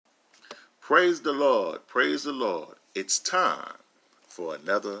Praise the Lord. Praise the Lord. It's time for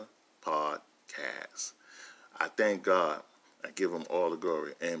another podcast. I thank God. I give him all the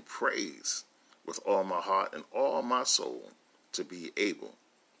glory and praise with all my heart and all my soul to be able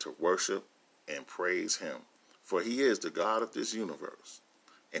to worship and praise him. For he is the God of this universe,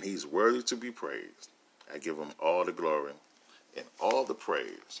 and he's worthy to be praised. I give him all the glory and all the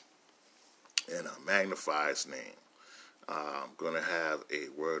praise, and I magnify his name. I'm going to have a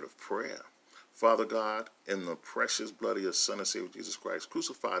word of prayer. Father God, in the precious blood of your Son and Savior Jesus Christ,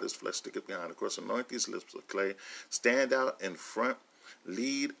 crucify this flesh, stick it behind the cross, anoint these lips of clay, stand out in front,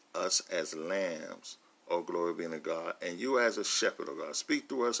 lead us as lambs, oh glory be to God, and you as a shepherd, oh God, speak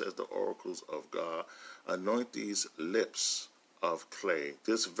through us as the oracles of God, anoint these lips of clay,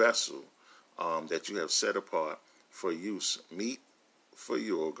 this vessel that you have set apart for use, meet for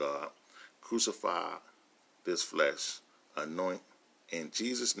you, oh God, crucify this flesh, anoint. In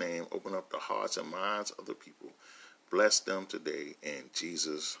Jesus' name, open up the hearts and minds of the people. Bless them today in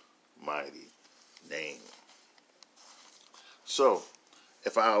Jesus' mighty name. So,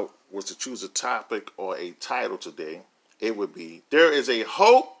 if I was to choose a topic or a title today, it would be, There is a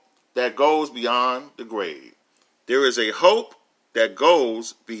Hope That Goes Beyond the Grave. There is a hope that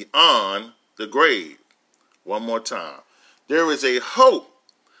goes beyond the grave. One more time. There is a hope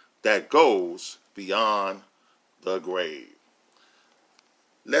that goes beyond the grave.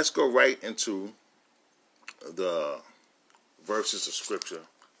 Let's go right into the verses of Scripture.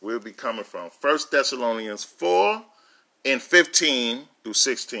 We'll be coming from 1 Thessalonians 4 and 15 through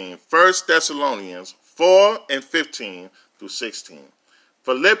 16. 1 Thessalonians 4 and 15 through 16.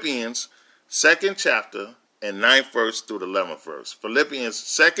 Philippians 2nd chapter and 9th verse through the 11th verse. Philippians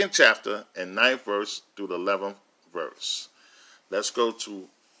 2nd chapter and 9th verse through the 11th verse. Let's go to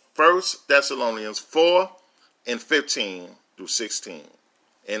 1 Thessalonians 4 and 15 through 16.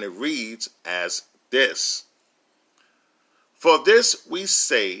 And it reads as this. For this we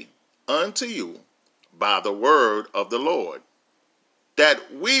say unto you by the word of the Lord,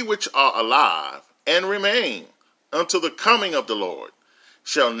 that we which are alive and remain until the coming of the Lord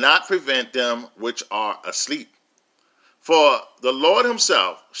shall not prevent them which are asleep. For the Lord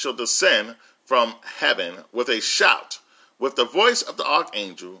himself shall descend from heaven with a shout, with the voice of the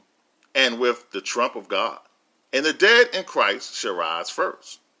archangel, and with the trump of God. And the dead in Christ shall rise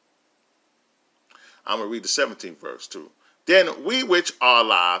first. I'm going to read the 17th verse too. Then we which are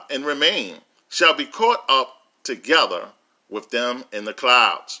alive and remain shall be caught up together with them in the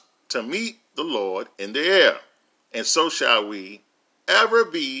clouds to meet the Lord in the air. And so shall we ever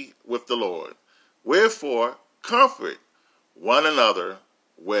be with the Lord. Wherefore, comfort one another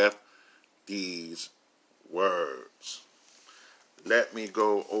with these words. Let me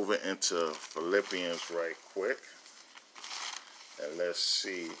go over into Philippians right quick. And let's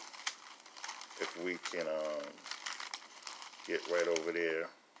see if we can get right over there.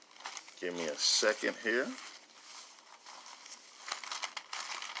 Give me a second here.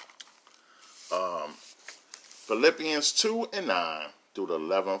 Philippians 2 and 9 through the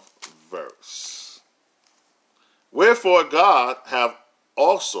 11th verse. Wherefore God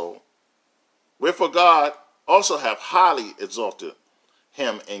also have highly exalted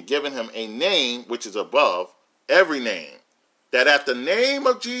him and given him a name which is above every name, that at the name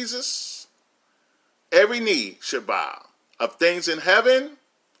of Jesus every knee should bow, of things in heaven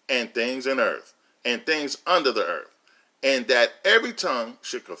and things in earth and things under the earth, and that every tongue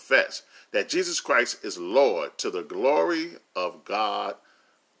should confess that Jesus Christ is Lord, to the glory of God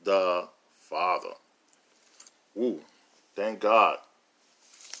the Father. Ooh, thank God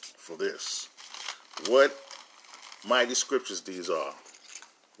for this. What mighty scriptures these are.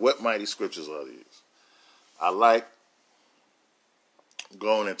 What mighty scriptures are these? I like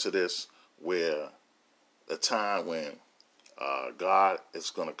going into this where the time when God is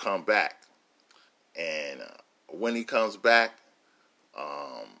going to come back. And when he comes back,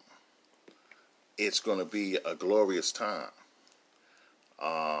 it's going to be a glorious time.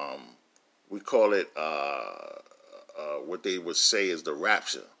 We call it what they would say is the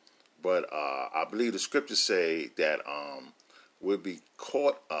rapture. But I believe the scriptures say that we'll be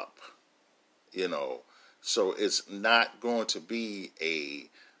caught up, So it's not going to be a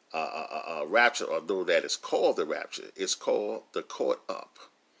rapture, although that is called the rapture. It's called the caught up.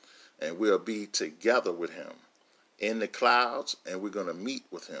 And we'll be together with him in the clouds, and we're going to meet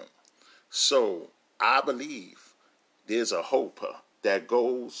with him. So I believe there's a hope that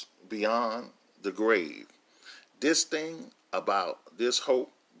goes beyond the grave. This thing about this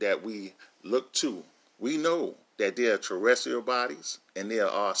hope that we look to, we know that there are terrestrial bodies and there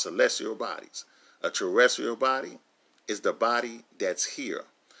are celestial bodies. A terrestrial body is the body that's here.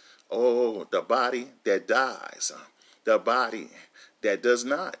 Oh, the body that dies, the body that does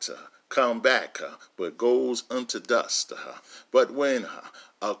not come back, but goes unto dust. But when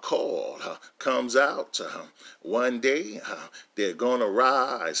a call comes out, one day they're going to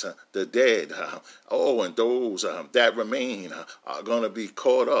rise, the dead. Oh, and those that remain are going to be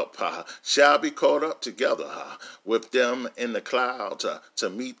caught up, shall be caught up together with them in the clouds to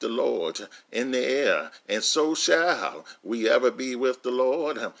meet the Lord in the air. And so shall we ever be with the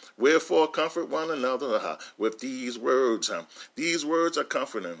Lord. Wherefore comfort one another with these words. These words are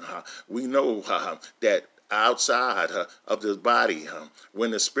comforting. We know that outside of this body,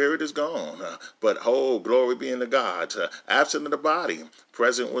 when the spirit is gone, but oh, glory be unto God, absent of the body,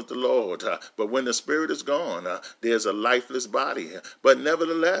 present with the Lord. But when the spirit is gone, there's a lifeless body. But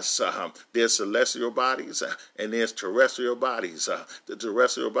nevertheless, there's celestial bodies and there's terrestrial bodies. The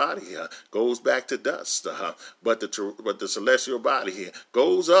terrestrial body goes back to dust, but the celestial body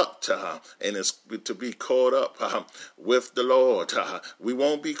goes up and is to be caught up with the Lord. We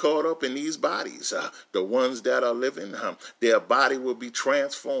won't be caught up in these bodies. The ones that are living, their body will be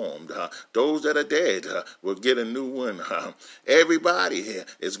transformed. Those that are dead will get a new one. Everybody here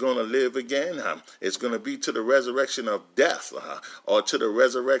is going to live again. It's going to be to the resurrection of death or to the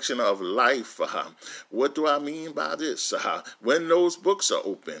resurrection of life. What do I mean by this? When those books are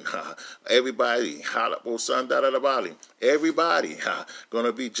open, everybody, everybody going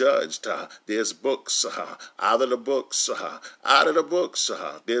to be judged. There's books. Out of the books,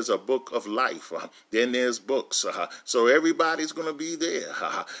 there's a book of life. Then there's books. So everybody's going to be there.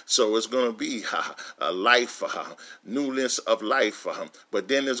 So it's going to be a life, newness of life. But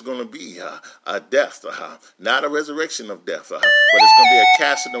then there's going to be a death, not a resurrection of death, but it's going to be a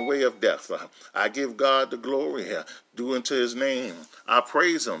casting away of death. I give God the glory here, due unto his name. I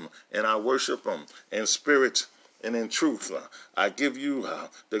praise him and I worship him in spirit and in truth. I give you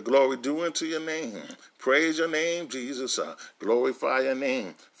the glory due unto your name. Praise your name, Jesus. Glorify your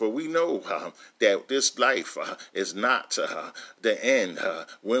name. For we know that this life is not the end.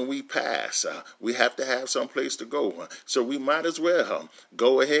 When we pass, we have to have some place to go. So we might as well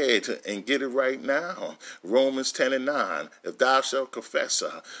go ahead and get it right now. Romans 10:9. If thou shalt confess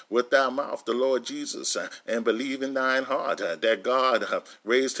with thy mouth the Lord Jesus and believe in thine heart that God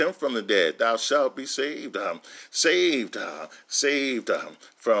raised him from the dead, thou shalt be saved. Saved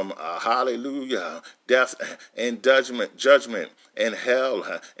from hallelujah, death and judgment and hell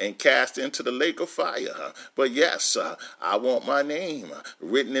and cast into the lake of fire. But yes, I want my name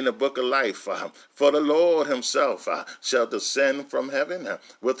written in the book of life. For the Lord himself shall descend from heaven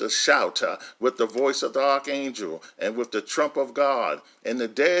with a shout, with the voice of the archangel, and with the trump of God. And the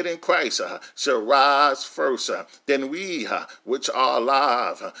dead in Christ shall rise first. Then we, which are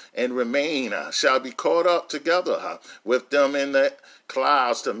alive and remain, shall be caught up together with them in the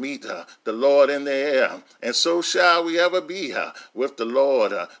clouds to meet the Lord in the air. And so shall we ever be with the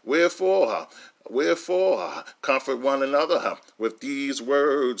Lord. Wherefore, comfort one another with these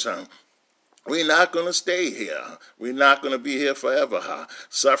words. We're not going to stay here. We're not going to be here forever.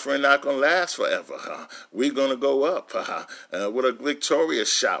 Suffering not going to last forever. We're going to go up with a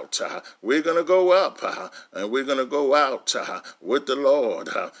victorious shout. We're going to go up and we're going to go out with the Lord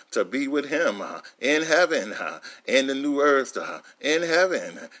to be with him in heaven, in the new earth, in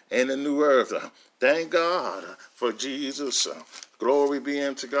heaven, in the new earth. Thank God for Jesus. Glory be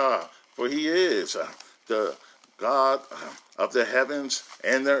unto God, for he is the God of the heavens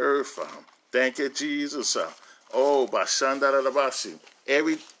and the earth. Thank you, Jesus. Oh, Bashandarabasi.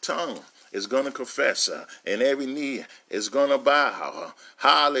 Every tongue is going to confess and every knee is going to bow.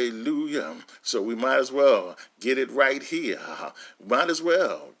 Hallelujah. So we might as well get it right here. Might as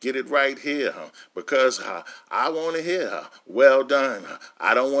well get it right here because I want to hear, well done.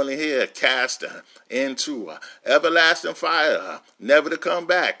 I don't want to hear cast into everlasting fire, never to come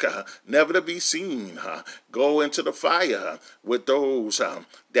back, never to be seen. Go into the fire with those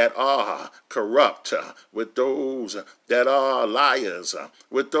that are corrupt, with those that are liars,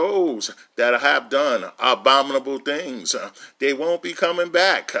 with those that have done abominable things. They won't be coming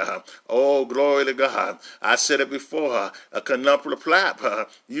back. Oh, glory to God. I said it before, a canumpla plap.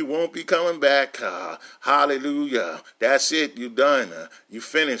 You won't be coming back. Hallelujah. That's it. You done. You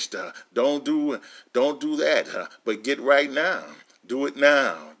finished. Don't do that. But get right now. Do it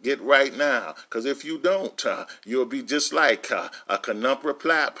now. Get right now. Because if you don't, you'll be just like a canumpra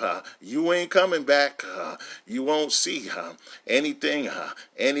plap. You ain't coming back. You won't see anything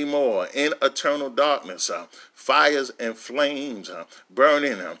anymore in eternal darkness. Fires and flames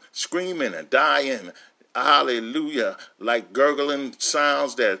burning, screaming and dying. hallelujah, like gurgling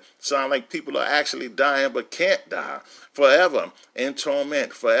sounds that sound like people are actually dying but can't die. Forever in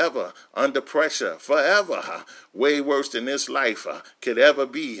torment, forever under pressure, forever way worse than this life could ever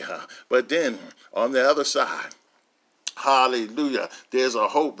be. But then on the other side, hallelujah, there's a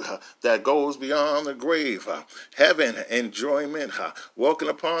hope that goes beyond the grave. Heaven, enjoyment, walking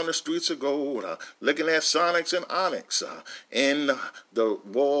upon the streets of gold, looking at sonics and onyx in the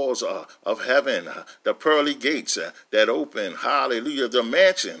walls of heaven, the pearly gates that open, hallelujah, the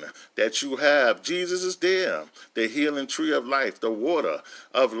mansion that you have. Jesus is there, the healing tree of life, the water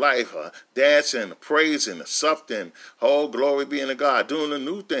of life, dancing, praising, something. Oh, glory be to God, doing a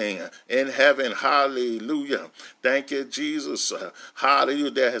new thing in heaven. Hallelujah. Thank you, Jesus.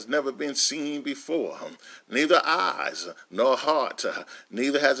 Hallelujah. That has never been seen before. Neither eyes nor heart.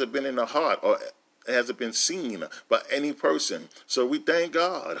 Neither has it been in the heart or has it been seen by any person. So we thank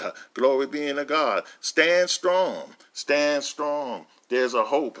God. Glory be to God. Stand strong. Stand strong. There's a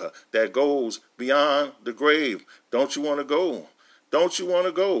hope that goes beyond the grave. Don't you want to go? Don't you want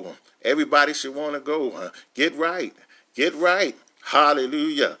to go? Everybody should want to go. Get right. Get right.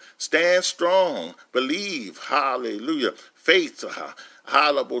 Hallelujah. Stand strong. Believe. Hallelujah. Faith.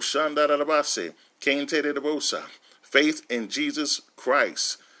 Faith in Jesus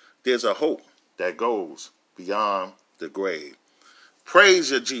Christ. There's a hope that goes beyond the grave.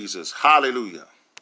 Praise you, Jesus. Hallelujah.